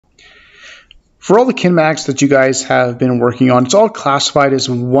For all the kinematics that you guys have been working on, it's all classified as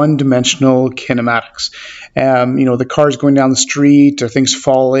one-dimensional kinematics. The cars going down the street or things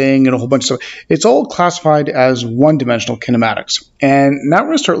falling and a whole bunch of stuff. It's all classified as one-dimensional kinematics. And now we're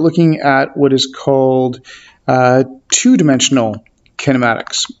going to start looking at what is called two-dimensional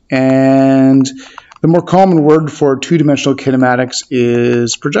kinematics. And the more common word for two-dimensional kinematics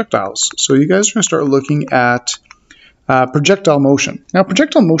is projectiles. So you guys are going to start looking at projectile motion. Now,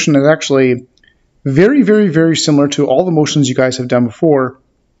 projectile motion is actually very, very, very similar to all the motions you guys have done before,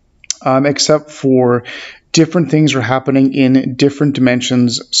 except for different things are happening in different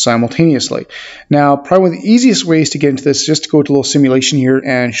dimensions simultaneously. Now, probably one of the easiest ways to get into this is just to go to a little simulation here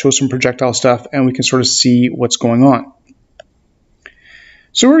and show some projectile stuff, and we can sort of see what's going on.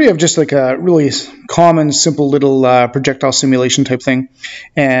 So we already have just like a really common, simple little projectile simulation type thing.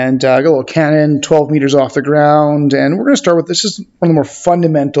 And got a little cannon 12 meters off the ground. And we're going to start with, this is one of the more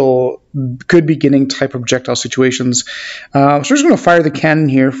fundamental, good beginning type of projectile situations. So we're just going to fire the cannon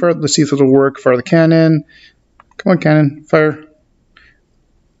here. Let's see if it'll work. Fire the cannon. Come on, cannon. Fire.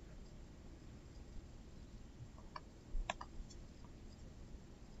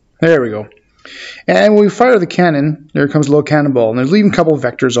 There we go. And when we fire the cannon, there comes a little cannonball, and there's even a couple of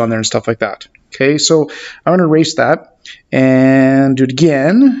vectors on there and stuff like that. Okay, so I'm going to erase that and do it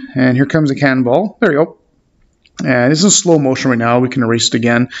again, and here comes the cannonball. There we go. And this is slow motion right now. We can erase it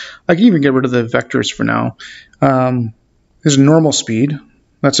again. I can even get rid of the vectors for now. This is normal speed.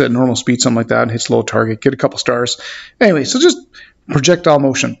 That's it, normal speed, something like that. Hits a low target, get a couple stars. Anyway, so just projectile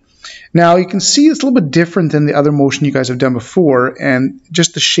motion. Now you can see it's a little bit different than the other motion you guys have done before, and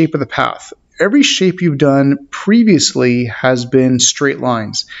just the shape of the path. Every shape you've done previously has been straight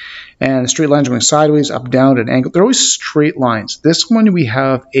lines. And straight lines are going sideways, up, down, at an angle. They're always straight lines. This one we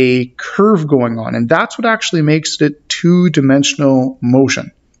have a curve going on, and that's what actually makes it two-dimensional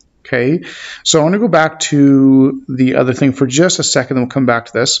motion. Okay, so I want to go back to the other thing for just a second, then we'll come back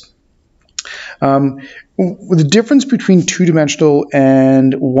to this. The difference between two-dimensional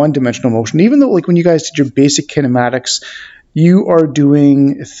and one-dimensional motion, even though like when you guys did your basic kinematics, you are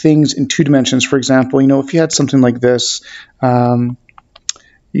doing things in two dimensions. For example, if you had something like this, something's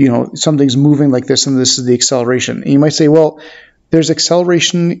moving like this, and this is the acceleration. And you might say, well, there's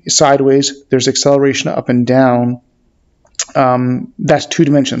acceleration sideways, there's acceleration up and down. That's two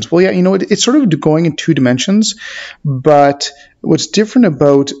dimensions. Well, yeah, it's sort of going in two dimensions, but what's different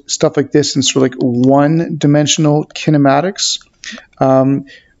about stuff like this and sort of like one-dimensional kinematics,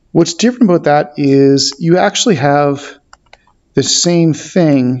 what's different about that is you actually have the same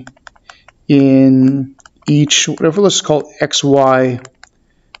thing in each, whatever, let's call it XY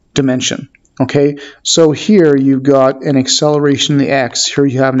dimension. Okay, so here you've got an acceleration in the X, here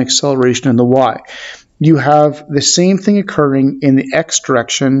you have an acceleration in the Y. You have the same thing occurring in the X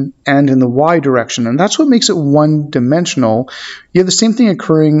direction and in the Y direction, and that's what makes it one-dimensional. You have the same thing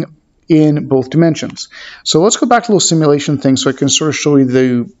occurring in both dimensions. So let's go back to a little simulation thing so I can sort of show you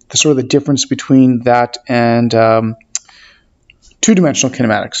the difference between that and two-dimensional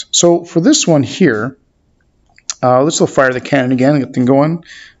kinematics. So for this one here, let's go fire the cannon again and get things going.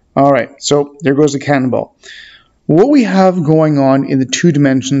 All right, so there goes the cannonball. What we have going on in the two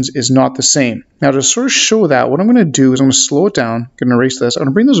dimensions is not the same. Now to sort of show that, what I'm going to do is I'm going to slow it down. I'm going to erase this. I'm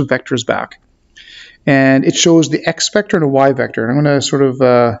going to bring those vectors back. And it shows the X vector and a Y vector. And I'm going to sort of,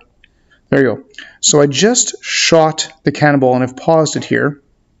 there you go. So I just shot the cannonball and I've paused it here.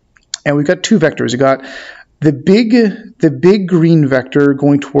 And we've got two vectors. You got the big green vector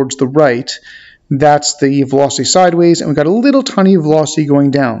going towards the right. That's the velocity sideways. And we've got a little tiny velocity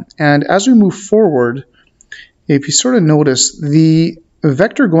going down. And as we move forward, if you sort of notice, the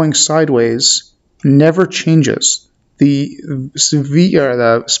vector going sideways never changes. The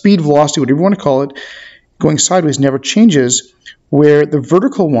speed, velocity, whatever you want to call it, going sideways never changes, where the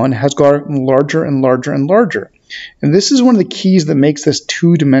vertical one has gotten larger and larger and larger. And this is one of the keys that makes this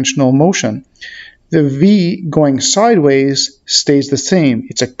two-dimensional motion. The V going sideways stays the same.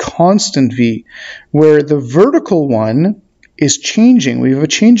 It's a constant V, where the vertical one is changing. We have a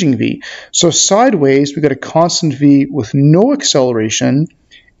changing V. So sideways, we've got a constant V with no acceleration,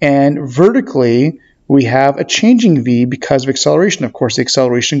 and vertically, we have a changing V because of acceleration. Of course, the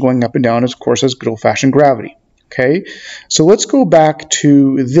acceleration going up and down is, of course, as good old-fashioned gravity. Okay, so let's go back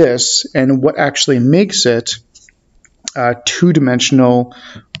to this and what actually makes it two-dimensional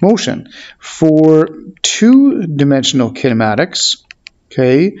motion. For two-dimensional kinematics,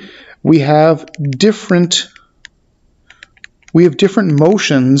 okay, we have different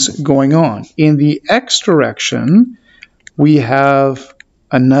motions going on. In the X direction, we have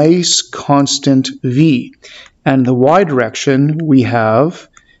a nice constant V. And in the Y direction, we have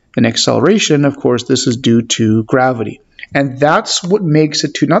an acceleration, of course, this is due to gravity. And that's what makes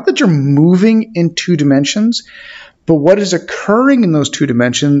it not that you're moving in 2 dimensions, but what is occurring in those 2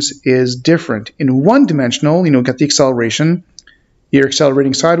 dimensions is different. In 1-dimensional, get the acceleration, you're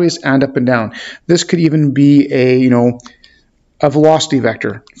accelerating sideways and up and down. This could even be a velocity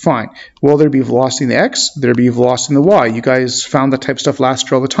vector. Fine. Well, there'd be velocity in the x, there'd be velocity in the y. You guys found that type of stuff last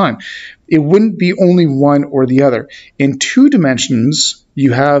year all the time. It wouldn't be only one or the other. In 2 dimensions,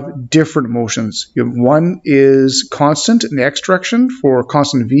 you have different motions. One is constant in the x direction for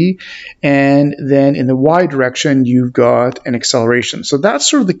constant v, and then in the y direction, you've got an acceleration. So that's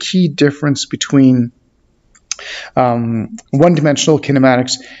sort of the key difference between 1-dimensional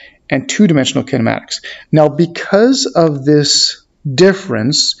kinematics and 2-dimensional kinematics. Now, because of this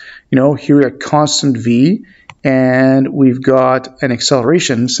difference, here we have constant v, and we've got an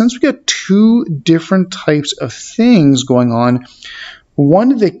acceleration. Since we've got 2 different types of things going on,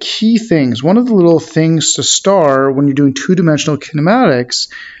 one of the key things, one of the little things to start when you're doing 2-dimensional kinematics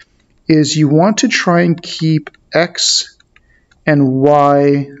is you want to try and keep x and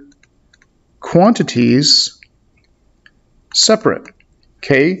y quantities separate.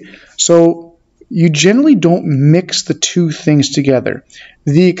 Okay, so you generally don't mix the 2 things together.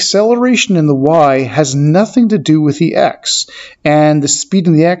 The acceleration in the y has nothing to do with the x, and the speed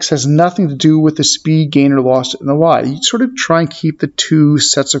in the x has nothing to do with the speed gained or lost in the y. You sort of try and keep the 2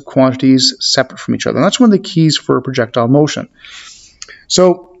 sets of quantities separate from each other. And that's one of the keys for projectile motion.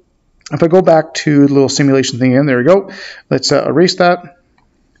 So if I go back to the little simulation thing again, there we go. Let's erase that.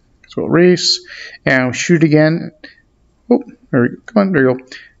 So erase, and we'll shoot it again. Oh, there we go. Come on, there you go.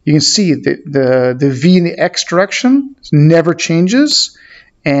 You can see that the v in the x direction never changes,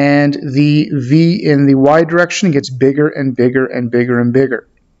 and the v in the y direction gets bigger and bigger and bigger and bigger.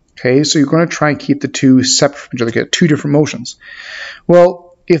 Okay, so you're going to try and keep the 2 separate from each other, get 2 different motions.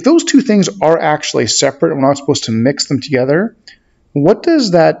 Well, if those 2 things are actually separate and we're not supposed to mix them together, what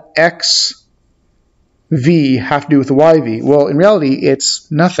does that x v have to do with the y v? Well, in reality,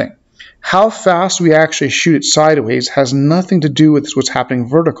 it's nothing. How fast we actually shoot it sideways has nothing to do with what's happening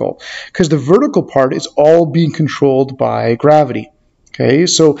vertical, because the vertical part is all being controlled by gravity. Okay,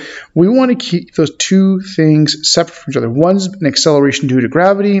 so we want to keep those 2 things separate from each other. One's an acceleration due to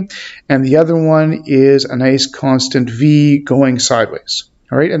gravity, and the other one is a nice constant v going sideways.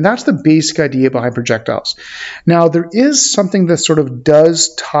 All right, and that's the basic idea behind projectiles. Now, there is something that sort of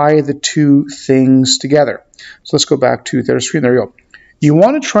does tie the 2 things together. So let's go back to the other screen. There you go. You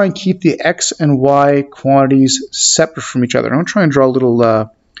want to try and keep the x and y quantities separate from each other. I'm going to try and draw a little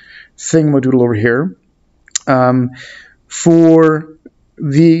thingamadoodle over here. For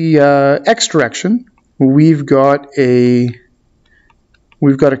the x direction, we've got a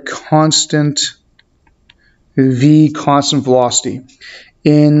constant v, constant velocity.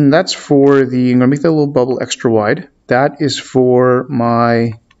 And that's for the, I'm going to make that little bubble extra wide. That is for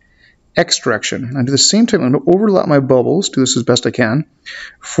my x direction. I do the same time, I'm going to overlap my bubbles, do this as best I can.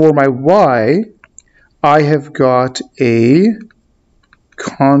 For my y, I have got a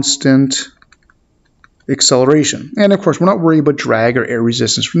constant acceleration. And of course, we're not worried about drag or air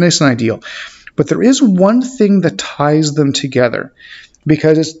resistance. We're nice and ideal. But there is one thing that ties them together,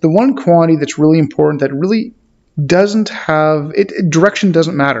 because it's the one quantity that's really important that really doesn't have, direction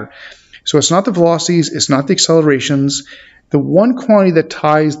doesn't matter. So it's not the velocities, it's not the accelerations. The one quantity that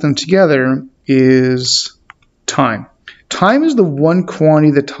ties them together is time. Time is the one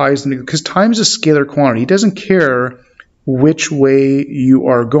quantity that ties them together, because time is a scalar quantity. It doesn't care which way you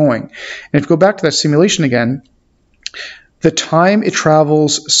are going. And if you go back to that simulation again, the time it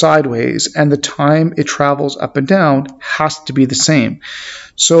travels sideways and the time it travels up and down has to be the same.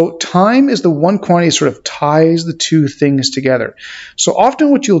 So time is the one quantity that sort of ties the 2 things together. So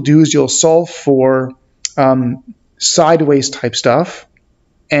often what you'll do is you'll solve for sideways type stuff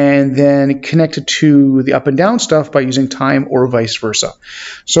and then connect it to the up and down stuff by using time, or vice versa.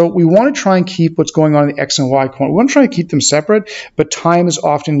 So we want to try and keep what's going on in the x and y quantity. We want to try and keep them separate, but time is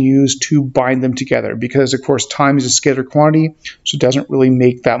often used to bind them together because, of course, time is a scalar quantity, so it doesn't really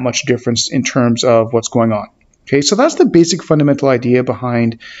make that much difference in terms of what's going on. Okay, so that's the basic fundamental idea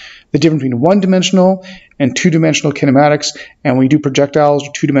behind the difference between 1-dimensional and 2-dimensional kinematics. And when you do projectiles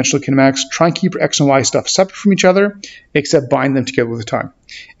or 2-dimensional kinematics, try and keep your x and y stuff separate from each other, except bind them together with the time.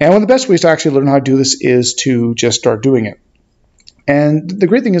 And one of the best ways to actually learn how to do this is to just start doing it. And the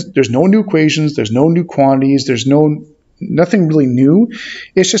great thing is there's no new equations, there's no new quantities, there's nothing really new.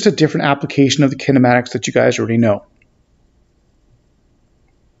 It's just a different application of the kinematics that you guys already know.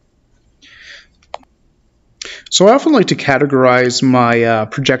 So I often like to categorize my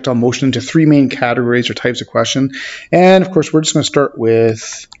projectile motion into 3 main categories or types of question. And of course, we're just going to start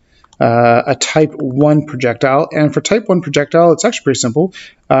with a type 1 projectile. And for type 1 projectile, it's actually pretty simple.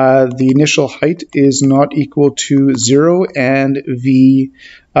 The initial height is not equal to 0, and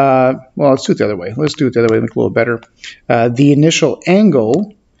well, let's do it the other way. Let's do it the other way, make it a little better. The initial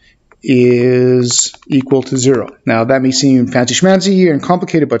angle is equal to 0. Now, that may seem fancy schmancy and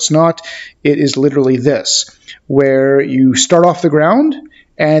complicated, but it's not. It is literally this, where you start off the ground,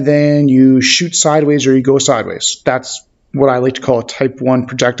 and then you shoot sideways or you go sideways. That's what I like to call a type 1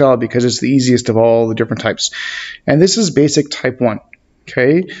 projectile because it's the easiest of all the different types. And this is basic type 1.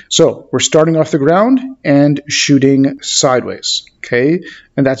 Okay, so we're starting off the ground and shooting sideways. Okay,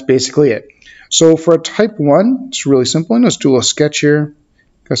 and that's basically it. So for a type 1, it's really simple. And let's do a little sketch here.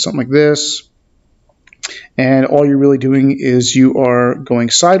 Got something like this. And all you're really doing is you are going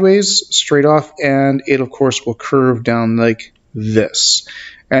sideways, straight off, and it, of course, will curve down like this.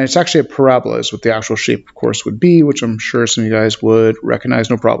 And it's actually a parabola is what the actual shape, of course, would be, which I'm sure some of you guys would recognize,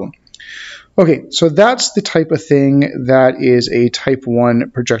 no problem. Okay, so that's the type of thing that is a type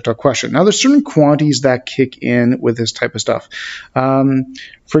 1 projectile question. Now, there's certain quantities that kick in with this type of stuff.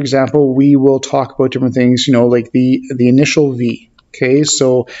 For example, we will talk about different things, you know, like the initial V. Okay,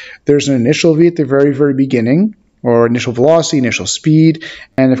 so there's an initial V at the very, very beginning, or initial velocity, initial speed,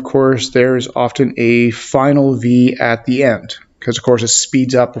 and of course, there's often a final V at the end, because of course it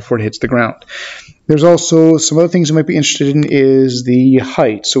speeds up before it hits the ground. There's also some other things you might be interested in is the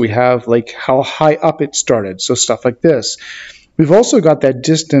height. So we have like how high up it started, so stuff like this. We've also got that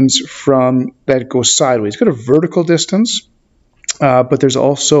distance from that goes sideways. It's got a vertical distance, but there's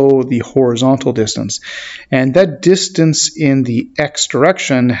also the horizontal distance. And that distance in the x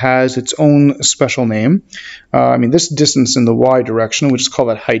direction has its own special name. I mean, this distance in the y direction, we'll just call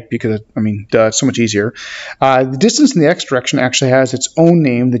that height because, I mean, it's so much easier. The distance in the x direction actually has its own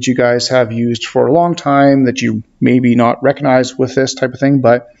name that you guys have used for a long time that you maybe not recognize with this type of thing,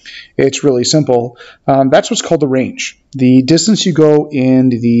 but it's really simple. That's what's called the range. The distance you go in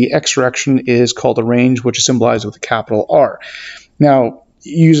the x direction is called a range, which is symbolized with a capital R. Now,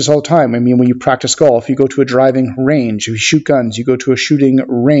 you use this all the time. I mean, when you practice golf, you go to a driving range. If you shoot guns, you go to a shooting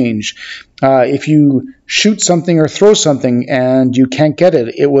range. If you shoot something or throw something and you can't get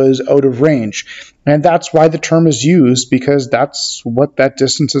it, it was out of range. And that's why the term is used, because that's what that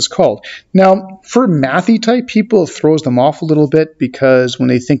distance is called. Now, for mathy type people, it throws them off a little bit because when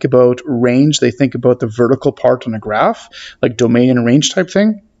they think about range, they think about the vertical part on a graph, like domain and range type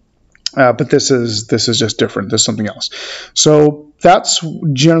thing. But this is just different. This is something else. So that's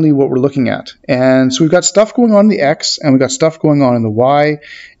generally what we're looking at. And so we've got stuff going on in the X and we've got stuff going on in the Y.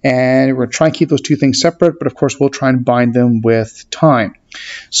 And we're going to try and keep those two things separate. But of course, we'll try and bind them with time.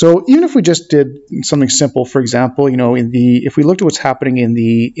 So even if we just did something simple, for example, you know, if we looked at what's happening in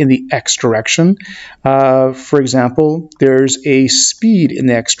the X direction, for example, there's a speed in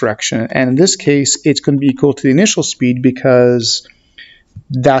the X direction. And in this case, it's going to be equal to the initial speed because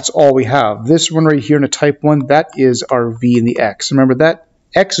that's all we have. This one right here in a type 1, that is our V in the X. Remember, that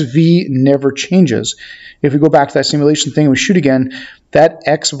XV never changes. If we go back to that simulation thing and we shoot again, that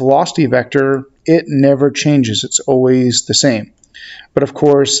X velocity vector, it never changes. It's always the same. But of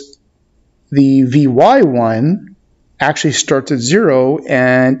course, the VY one actually starts at 0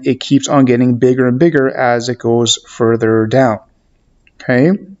 and it keeps on getting bigger and bigger as it goes further down.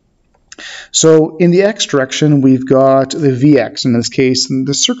 Okay? So in the X direction, we've got the Vx. In this case, in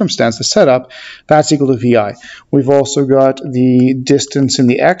this circumstance, the setup, that's equal to Vi. We've also got the distance in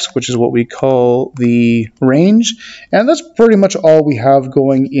the X, which is what we call the range. And that's pretty much all we have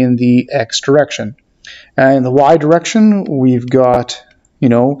going in the X direction. And in the Y direction, we've got,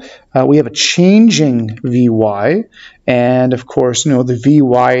 we have a changing Vy. And of course, the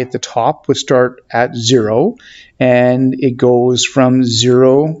Vy at the top would start at 0. And it goes from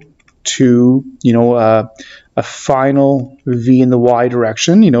 0 to a final V in the Y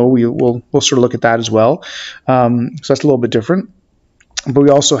direction. We'll sort of look at that as well. So that's a little bit different. But we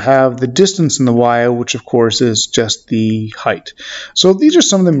also have the distance in the Y, which of course is just the height. So these are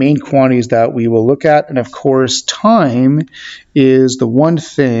some of the main quantities that we will look at. And of course, time is the one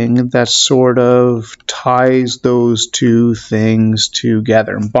thing that sort of ties those two things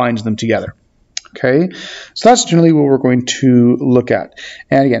together and binds them together. Okay, so that's generally what we're going to look at.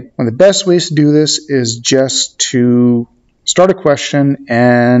 And again, one of the best ways to do this is just to start a question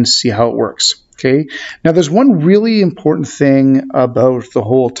and see how it works. Okay, now there's one really important thing about the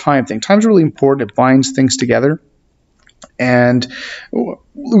whole time thing. Time's really important. It binds things together. And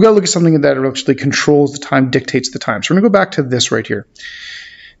we've got to look at something that actually controls the time, dictates the time. So we're going to go back to this right here.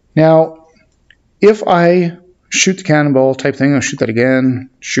 Now, if I shoot the cannonball type thing, I'll shoot that again,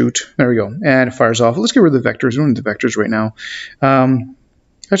 shoot, there we go, and it fires off. Let's get rid of the vectors. We don't need the vectors right now.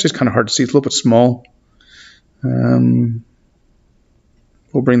 Actually, it's kind of hard to see. It's a little bit small. We'll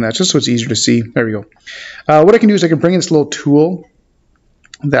bring that just so it's easier to see. There we go. What I can do is I can bring in this little tool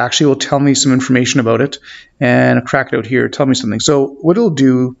that actually will tell me some information about it, and I'll crack it out here, tell me something. So what it'll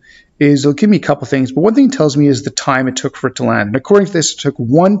do is it'll give me a couple things, but one thing it tells me is the time it took for it to land. And according to this, it took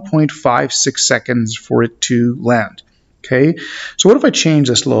 1.56 seconds for it to land. Okay, so what if I change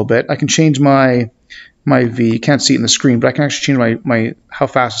this a little bit? I can change my V. You can't see it in the screen, but I can actually change my how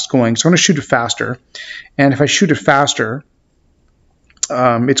fast it's going. So I'm going to shoot it faster, and if I shoot it faster,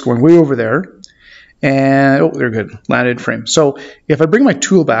 it's going way over there. And, oh, they're good, landed frame. So if I bring my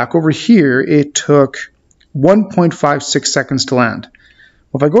tool back over here, it took 1.56 seconds to land.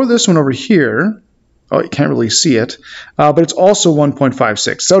 Well, if I go to this one over here, oh, you can't really see it, but it's also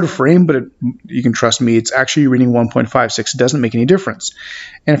 1.56. It's out of frame, but you can trust me, it's actually reading 1.56. It doesn't make any difference.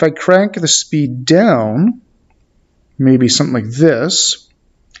 And if I crank the speed down, maybe something like this,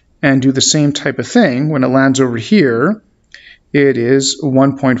 and do the same type of thing, when it lands over here, it is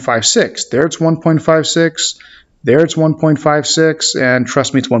 1.56. There it's 1.56. There it's 1.56. And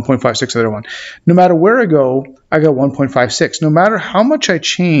trust me, it's 1.56 the other one. No matter where I go, I got 1.56. No matter how much I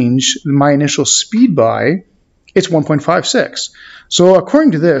change my initial speed by, it's 1.56. So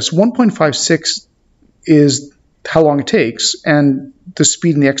according to this, 1.56 is how long it takes, and the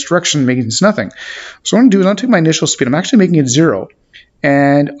speed in the X direction means nothing. So what I'm going to do is I'm going to take my initial speed. I'm actually making it 0.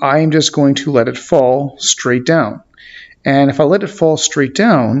 And I'm just going to let it fall straight down. And if I let it fall straight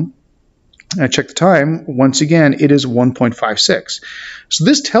down, and I check the time, once again, it is 1.56. So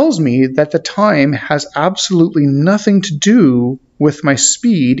this tells me that the time has absolutely nothing to do with my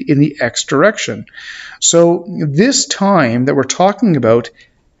speed in the X direction. So this time that we're talking about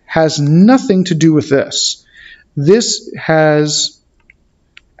has nothing to do with this. This has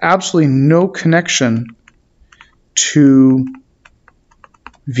absolutely no connection to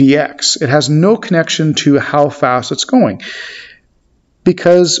Vx. It has no connection to how fast it's going.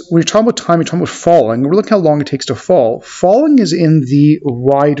 Because when you're talking about time, you're talking about falling. We're looking at how long it takes to fall. Falling is in the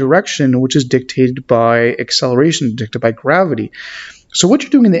y direction, which is dictated by acceleration, dictated by gravity. So what you're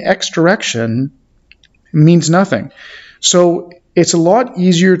doing in the x direction means nothing. So it's a lot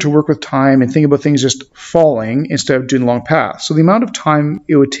easier to work with time and think about things just falling instead of doing a long path. So the amount of time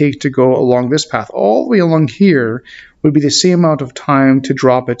it would take to go along this path all the way along here would be the same amount of time to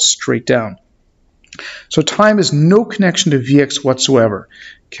drop it straight down. So time has no connection to Vx whatsoever.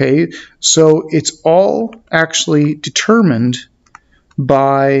 Okay, so it's all actually determined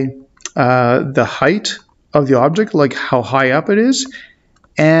by the height of the object, like how high up it is,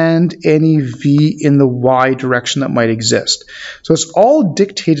 and any V in the Y direction that might exist. So it's all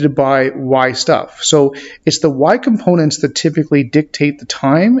dictated by Y stuff. So it's the Y components that typically dictate the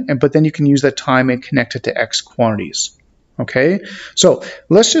time, but then you can use that time and connect it to X quantities. Okay, so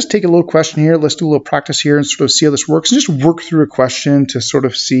let's just take a little question here. Let's do a little practice here and sort of see how this works, and just work through a question to sort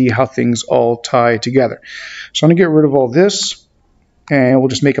of see how things all tie together. So I'm going to get rid of all this, and we'll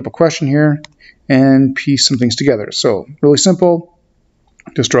just make up a question here and piece some things together. So really simple.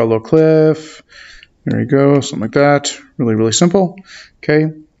 Just draw a little cliff. There we go, something like that. Really, really simple. Okay,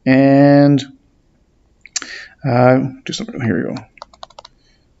 and do something. Here we go.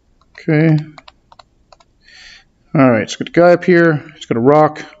 Okay. All right, so got a guy up here. He's got a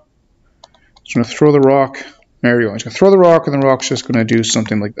rock. He's going to throw the rock. There we go. He's going to throw the rock, and the rock's just going to do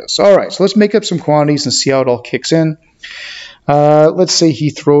something like this. All right, so let's make up some quantities and see how it all kicks in. Let's say he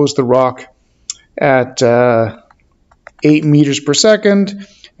throws the rock at 8 meters per second,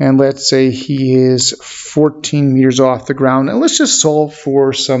 and let's say he is 14 meters off the ground, and let's just solve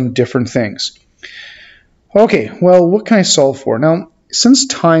for some different things. Okay, well, what can I solve for? Now, since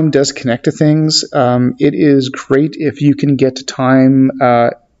time does connect to things, it is great if you can get to time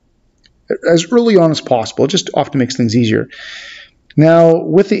as early on as possible. It just often makes things easier. Now,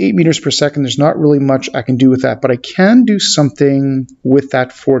 with the 8 meters per second, there's not really much I can do with that, but I can do something with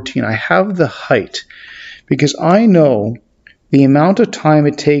that 14. I have the height, because I know the amount of time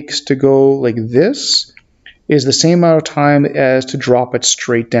it takes to go like this is the same amount of time as to drop it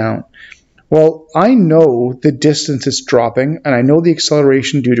straight down. Well, I know the distance it's dropping, and I know the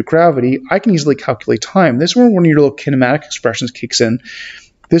acceleration due to gravity. I can easily calculate time. This is where one of your little kinematic expressions kicks in.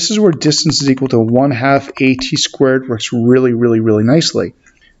 This is where distance is equal to 1/2 at squared. Works really, really, really nicely.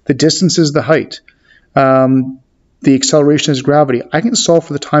 The distance is the height. The acceleration is gravity. I can solve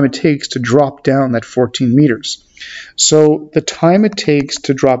for the time it takes to drop down that 14 meters. So the time it takes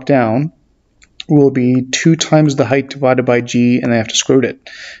to drop down will be 2 times the height divided by g, and I have to square root it,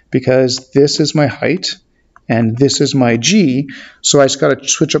 because this is my height and this is my g, so I just got to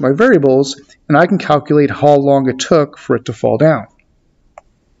switch up my variables, and I can calculate how long it took for it to fall down.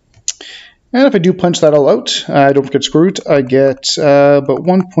 And if I do punch that all out, don't forget square root, I get about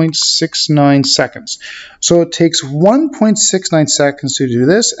 1.69 seconds. So it takes 1.69 seconds to do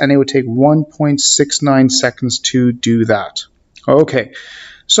this, and it would take 1.69 seconds to do that. Okay,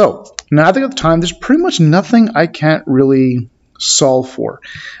 so now that I got the time, there's pretty much nothing I can't really solve for.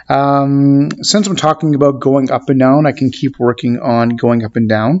 Since I'm talking about going up and down, I can keep working on going up and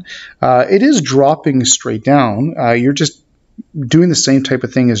down. It is dropping straight down. You're just doing the same type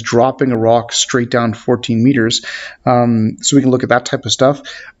of thing as dropping a rock straight down 14 meters. So we can look at that type of stuff.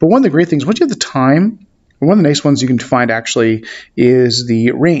 But one of the great things, once you have the time, one of the nice ones you can find actually is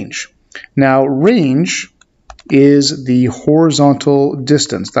the range. Now, range is the horizontal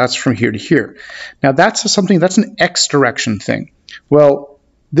distance. That's from here to here. Now, that's an X direction thing. Well,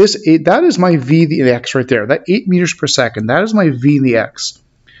 that is my V, the X right there. That 8 meters per second, that is my V, the X.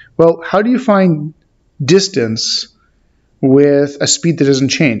 Well, how do you find distance with a speed that doesn't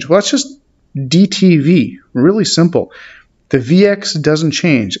change? Well, that's just dtv. Really simple. The Vx doesn't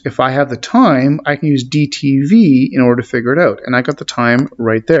change. If I have the time, I can use dtv in order to figure it out. And I got the time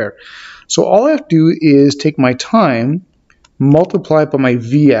right there. So all I have to do is take my time, multiply it by my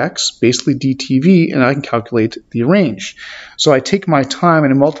Vx, basically dtv, and I can calculate the range. So I take my time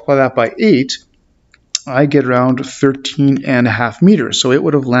and I multiply that by 8. I get around 13.5 meters. So it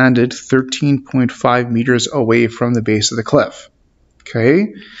would have landed 13.5 meters away from the base of the cliff.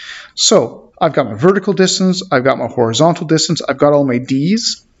 Okay, so I've got my vertical distance, I've got my horizontal distance, I've got all my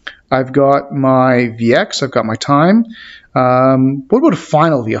D's, I've got my Vx, I've got my time. What about a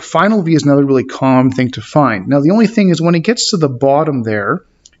final V? A final V is another really common thing to find. Now the only thing is when it gets to the bottom there,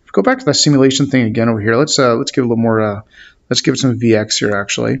 if we go back to that simulation thing again over here, let's give it a little more, let's give it some Vx here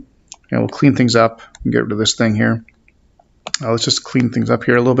actually. And we'll clean things up and get rid of this thing here. Let's just clean things up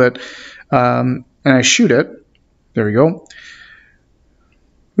here a little bit. And I shoot it. There we go.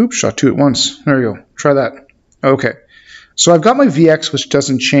 Oops, shot 2 at once. There we go. Try that. Okay. So I've got my Vx, which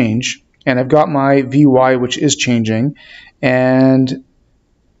doesn't change. And I've got my Vy, which is changing. And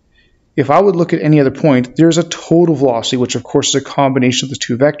if I would look at any other point, there's a total velocity, which of course is a combination of the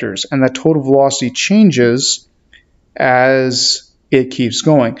two vectors. And that total velocity changes as it keeps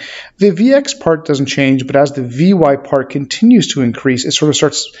going. The Vx part doesn't change, but as the Vy part continues to increase, it sort of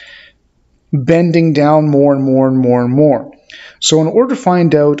starts bending down more and more and more and more. So in order to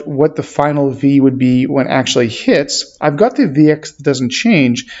find out what the final V would be when it actually hits, I've got the Vx that doesn't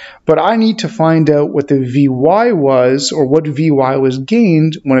change, but I need to find out what the Vy was, or what Vy was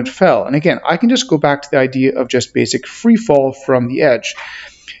gained when it fell. And again, I can just go back to the idea of just basic free fall from the edge.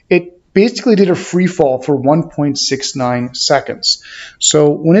 It basically did a free fall for 1.69 seconds. So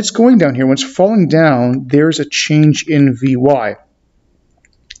when it's going down here, when it's falling down, there's a change in Vy.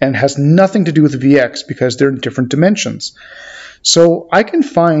 And it has nothing to do with Vx because they're in different dimensions. So I can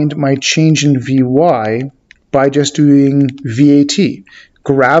find my change in Vy by just doing VAT.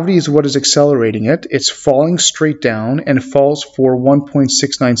 Gravity is what is accelerating it. It's falling straight down and it falls for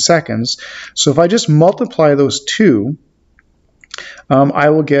 1.69 seconds. So if I just multiply those two, I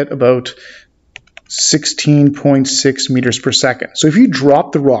will get about 16.6 meters per second. So if you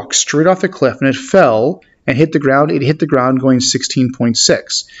drop the rock straight off the cliff and it fell and hit the ground, it hit the ground going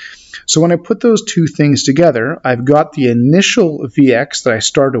 16.6. So when I put those two things together, I've got the initial Vx that I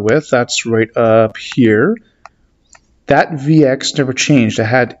started with. That's right up here. That Vx never changed. I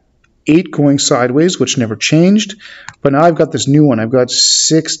had 8 going sideways, which never changed. But now I've got this new one. I've got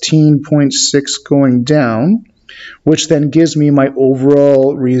 16.6 going down, which then gives me my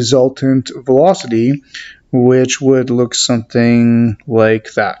overall resultant velocity, which would look something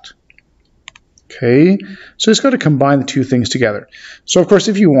like that. Okay, so just got to combine the two things together. So of course,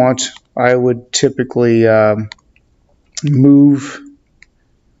 if you want, I would typically move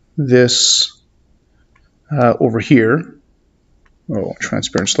this over here. Oh,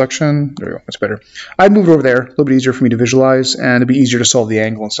 transparent selection. There we go. That's better. I'd move it over there. A little bit easier for me to visualize, and it'd be easier to solve the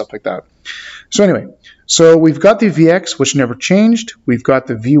angle and stuff like that. So anyway, so we've got the Vx, which never changed. We've got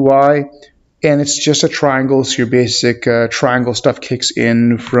the Vy, and it's just a triangle. So your basic triangle stuff kicks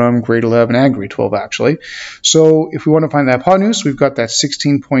in from grade 11 and grade 12, actually. So if we want to find the hypotenuse, we've got that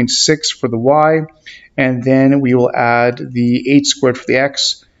 16.6 for the Y, and then we will add the 8 squared for the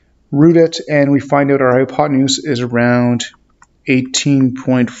X, root it, and we find out our hypotenuse is around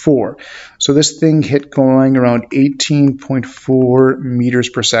 18.4. So this thing hit going around 18.4 meters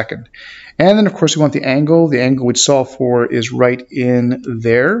per second. And then of course we want the angle. The angle we'd solve for is right in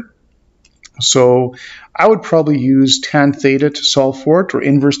there. So I would probably use tan theta to solve for it, or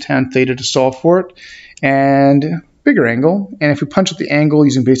inverse tan theta to solve for it. And bigger angle. And if we punch up the angle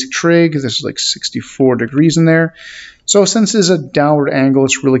using basic trig, this is like 64 degrees in there. So since this is a downward angle,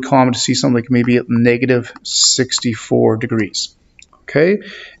 it's really common to see something like maybe at negative 64 degrees. Okay,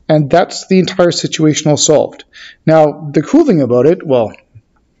 and that's the entire situation all solved. Now, the cool thing about it, well,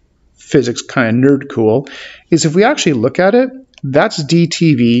 physics kind of nerd cool, is if we actually look at it, that's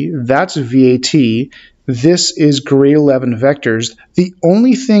DTV, that's VAT, this is grade 11 vectors. The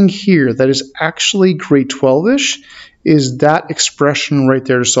only thing here that is actually grade 12-ish is that expression right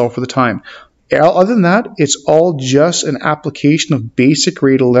there to solve for the time. Other than that, it's all just an application of basic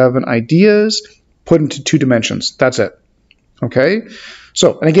grade 11 ideas put into 2 dimensions. That's it. Okay?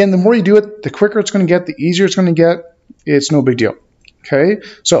 So, and again, the more you do it, the quicker it's going to get, the easier it's going to get. It's no big deal. Okay?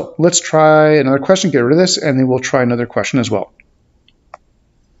 So, let's try another question, get rid of this, and then we'll try another question as well.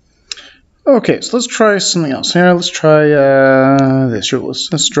 Okay, so let's try something else here. Let's try this. Here,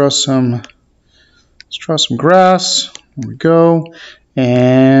 let's draw some grass. There we go.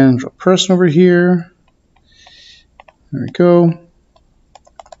 And draw a person over here. There we go.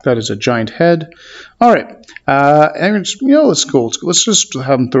 That is a giant head. All right, and just, let's go. Let's just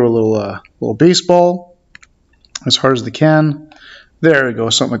have them throw a little baseball as hard as they can. There we go,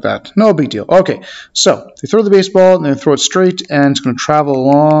 something like that. No big deal. Okay, so they throw the baseball and they throw it straight, and it's going to travel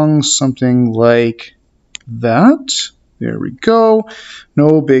along something like that. There we go.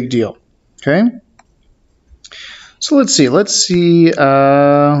 No big deal. Okay. So let's see. Let's say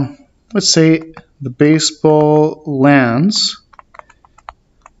the baseball lands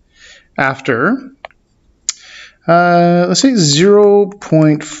after, let's say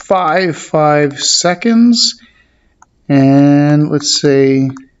 0.55 seconds. And let's say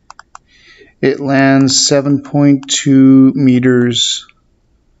it lands 7.2 meters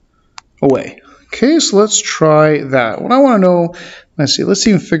away. Okay, so let's try that. What I want to know, let's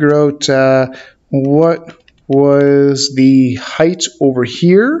even figure out what was the height over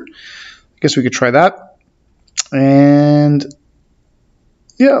here. I guess we could try that. And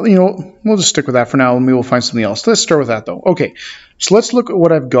yeah, we'll just stick with that for now. Maybe we'll find something else. Let's start with that though. Okay, so let's look at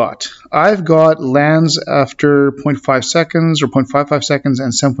what I've got. I've got lands after 0.5 seconds or 0.55 seconds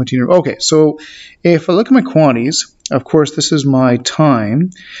and 7.2. Okay, so if I look at my quantities, of course, this is my time.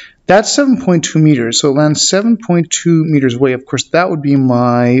 That's 7.2 meters. So it lands 7.2 meters away. Of course, that would be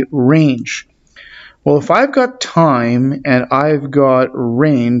my range. Well, if I've got time and I've got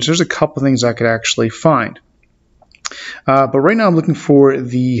range, there's a couple things I could actually find. But right now I'm looking for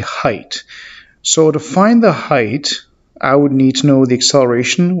the height. So to find the height, I would need to know the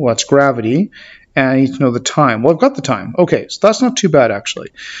acceleration, well, that's gravity, and I need to know the time. Well, I've got the time. Okay, so that's not too bad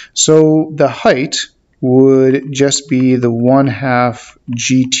actually. So the height would just be the 1/2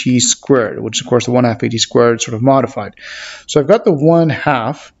 gt squared, which of course the 1/2 at squared sort of modified. So I've got the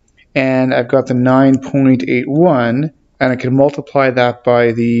 1/2 and I've got the 9.81, and I can multiply that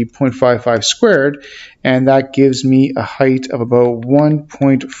by the 0.55 squared, and that gives me a height of about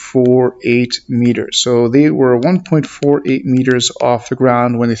 1.48 meters. So they were 1.48 meters off the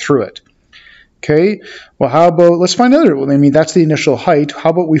ground when they threw it. Okay, well, how about, let's find another. Well, I mean, that's the initial height.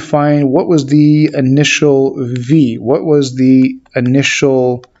 How about we find what was the initial V? What was the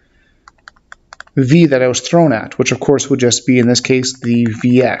initial V that I was thrown at, which of course would just be, in this case, the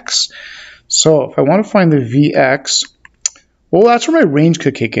Vx. So if I want to find the Vx, well, that's where my range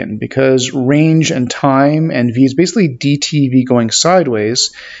could kick in, because range and time and V is basically dtV going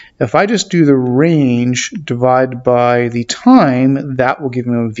sideways. If I just do the range divided by the time, that will give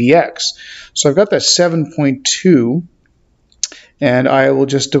me a Vx. So I've got that 7.2, and I will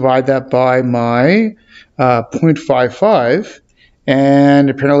just divide that by my 0.55, and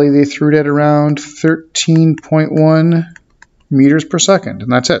apparently they threw it at around 13.1 meters per second,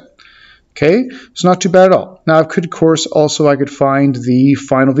 and that's it. Okay, it's not too bad at all. Now, I could, of course, I could find the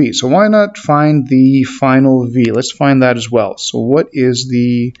final V. So why not find the final V? Let's find that as well. So what is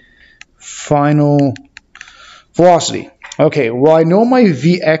the final velocity? Okay, well, I know my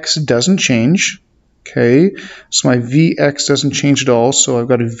Vx doesn't change. Okay, so my Vx doesn't change at all. So I've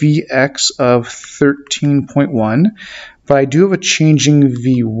got a Vx of 13.1. But I do have a changing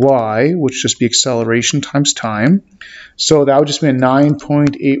Vy, which would just be acceleration times time. So that would just be a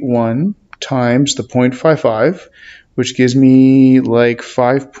 9.81 times the 0.55, which gives me like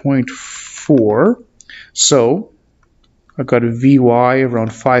 5.4. So I've got a Vy around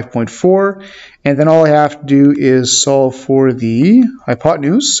 5.4. And then all I have to do is solve for the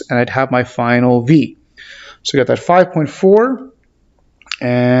hypotenuse, and I'd have my final V. So I got that 5.4,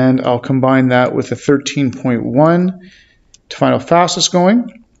 and I'll combine that with a 13.1 to find how fast it's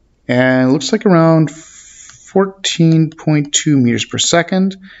going. And it looks like around 14.2 meters per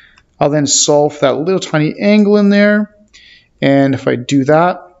second. I'll then solve for that little tiny angle in there. And if I do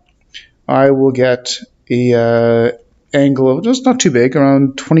that, I will get a angle of just not too big,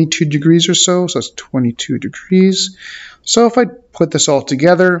 around 22 degrees or so. So that's 22 degrees. So if I put this all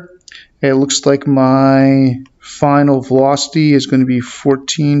together, it looks like my final velocity is going to be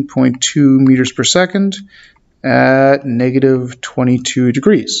 14.2 meters per second at negative 22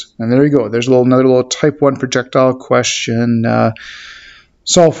 degrees. And there you go. There's another little type 1 projectile question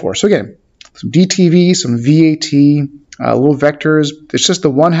solved for. So again, some DTV, some VAT, little vectors. It's just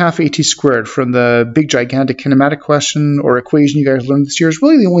the 1/2 AT squared from the big gigantic kinematic question or equation you guys learned this year is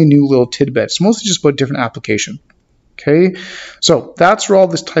really the only new little tidbit. It's mostly just about different application. Okay, so that's where all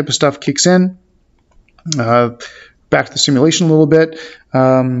this type of stuff kicks in. Back to the simulation a little bit.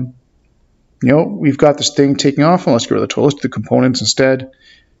 We've got this thing taking off. Well, let's get rid of the total. Let's do the components instead.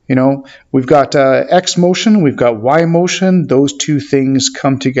 We've got X motion, we've got Y motion. Those two things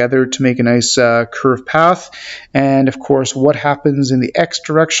come together to make a nice curved path. And of course, what happens in the X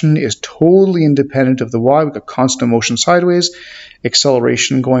direction is totally independent of the Y. We've got constant motion sideways,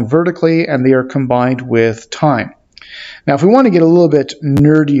 acceleration going vertically, and they are combined with time. Now, if we want to get a little bit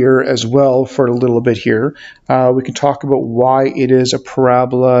nerdier as well for a little bit here, we can talk about why it is a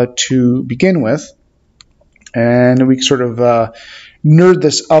parabola to begin with. And we can sort of nerd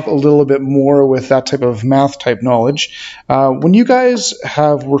this up a little bit more with that type of math type knowledge. When you guys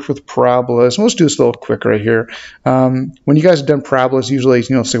have worked with parabolas, and let's do this a little quick right here. When you guys have done parabolas, usually,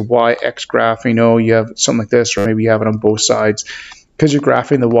 say y, x graph, you have something like this, or maybe you have it on both sides because you're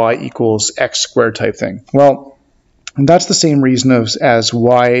graphing the y equals x squared type thing. Well, that's the same reason as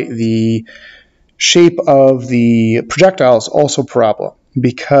why the shape of the projectile is also parabola,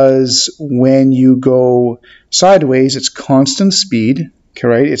 because when you go sideways, it's constant speed. Okay,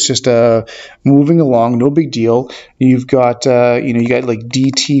 right? It's just moving along, no big deal. You've got you got like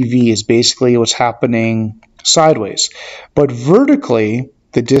dTV is basically what's happening sideways, but vertically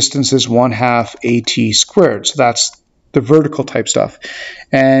the distance is 1/2 AT squared. So that's the vertical type stuff,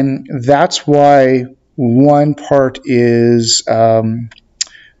 and that's why one part is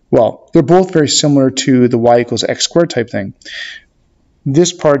well, they're both very similar to the y equals x squared type thing.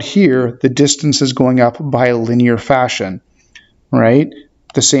 This part here, the distance is going up by a linear fashion, right?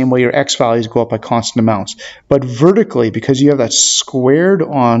 The same way your x values go up by constant amounts. But vertically, because you have that squared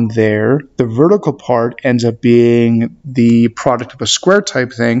on there, the vertical part ends up being the product of a square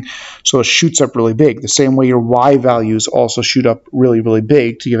type thing, so it shoots up really big. The same way your y values also shoot up really, really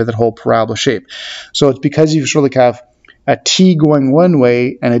big to give it that whole parabola shape. So it's because you sort of have a t going one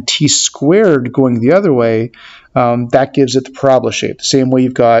way and a t squared going the other way, that gives it the parabola shape. The same way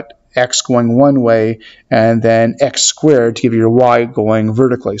you've got x going one way and then x squared to give you your y going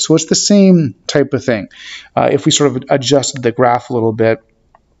vertically. So it's the same type of thing. If we sort of adjusted the graph a little bit,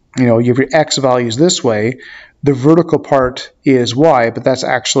 you have your x values this way, the vertical part is y, but that's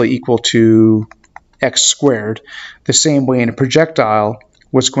actually equal to x squared. The same way in a projectile,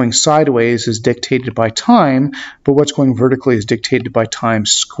 what's going sideways is dictated by time, but what's going vertically is dictated by time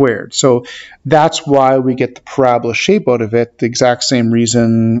squared. So that's why we get the parabola shape out of it, the exact same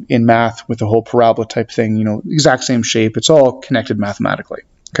reason in math with the whole parabola type thing, exact same shape. It's all connected mathematically.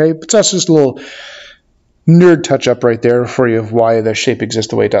 Okay, but that's just a little nerd touch up right there for you of why the shape exists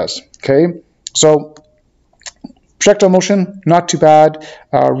the way it does. Okay, so projectile motion, not too bad.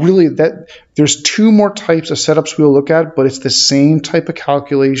 Really, there's two more types of setups we'll look at, but it's the same type of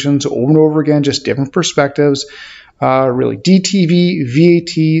calculations over and over again, just different perspectives. Really, dTV,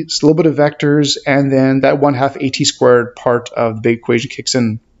 VAT, it's a little bit of vectors, and then that 1/2 AT squared part of the big equation kicks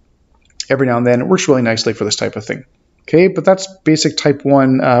in every now and then. It works really nicely for this type of thing. Okay, but that's basic type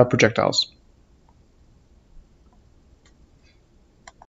 1 projectiles.